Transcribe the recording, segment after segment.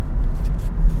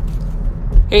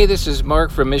Hey, this is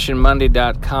Mark from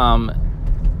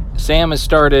MissionMonday.com. Sam has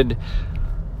started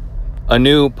a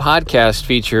new podcast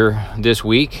feature this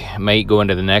week. It may go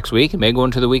into the next week. It may go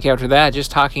into the week after that,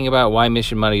 just talking about why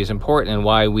Mission Monday is important and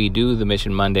why we do the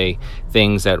Mission Monday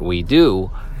things that we do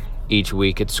each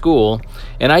week at school.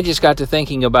 And I just got to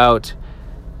thinking about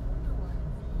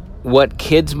what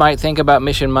kids might think about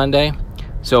Mission Monday.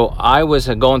 So I was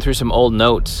going through some old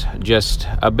notes just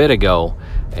a bit ago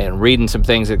and reading some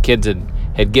things that kids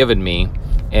had given me.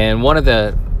 And one of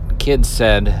the kids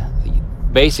said,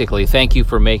 basically, thank you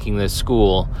for making this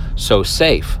school so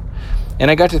safe.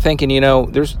 And I got to thinking,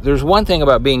 there's one thing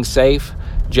about being safe,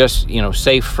 just,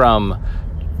 safe from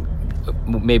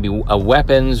maybe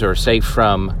weapons or safe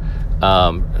from,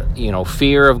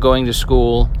 fear of going to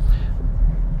school.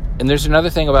 And there's another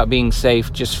thing about being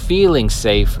safe, just feeling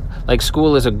safe, like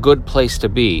school is a good place to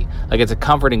be, like it's a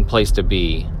comforting place to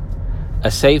be,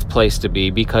 a safe place to be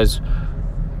because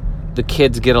the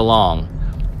kids get along.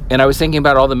 And I was thinking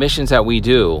about all the missions that we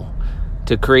do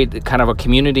to create kind of a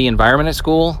community environment at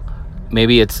school.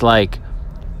 Maybe it's like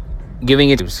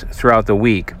giving it throughout the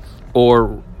week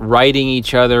or writing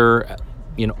each other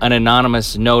an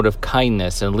anonymous note of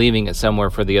kindness and leaving it somewhere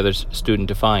for the other student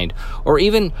to find, or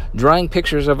even drawing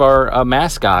pictures of our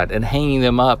mascot and hanging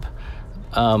them up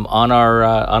on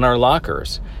our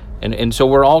lockers. And so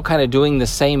we're all kind of doing the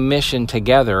same mission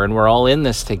together, and we're all in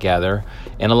this together.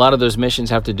 And a lot of those missions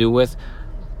have to do with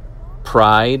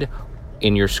pride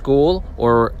in your school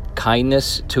or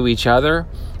kindness to each other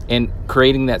and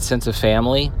creating that sense of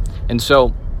family. And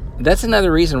so that's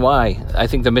another reason why I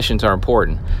think the missions are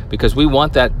important, because we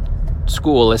want that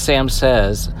school, as Sam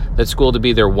says, that school to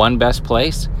be their one best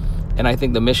place. And I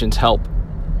think the missions help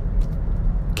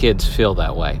kids feel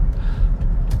that way.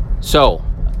 So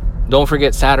don't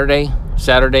forget Saturday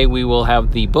we will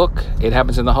have the book, It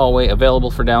Happens in the Hallway, available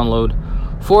for download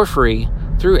for free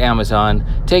through Amazon.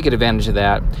 Take advantage of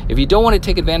that. If you don't want to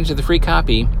take advantage of the free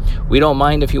copy, we don't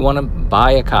mind if you want to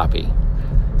buy a copy.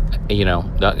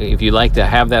 If you like to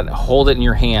have that, hold it in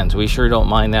your hands. We sure don't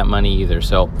mind that money either.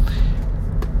 So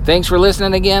thanks for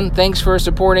listening again. Thanks for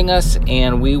supporting us,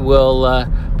 and we will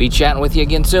be chatting with you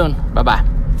again soon.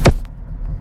 Bye-bye.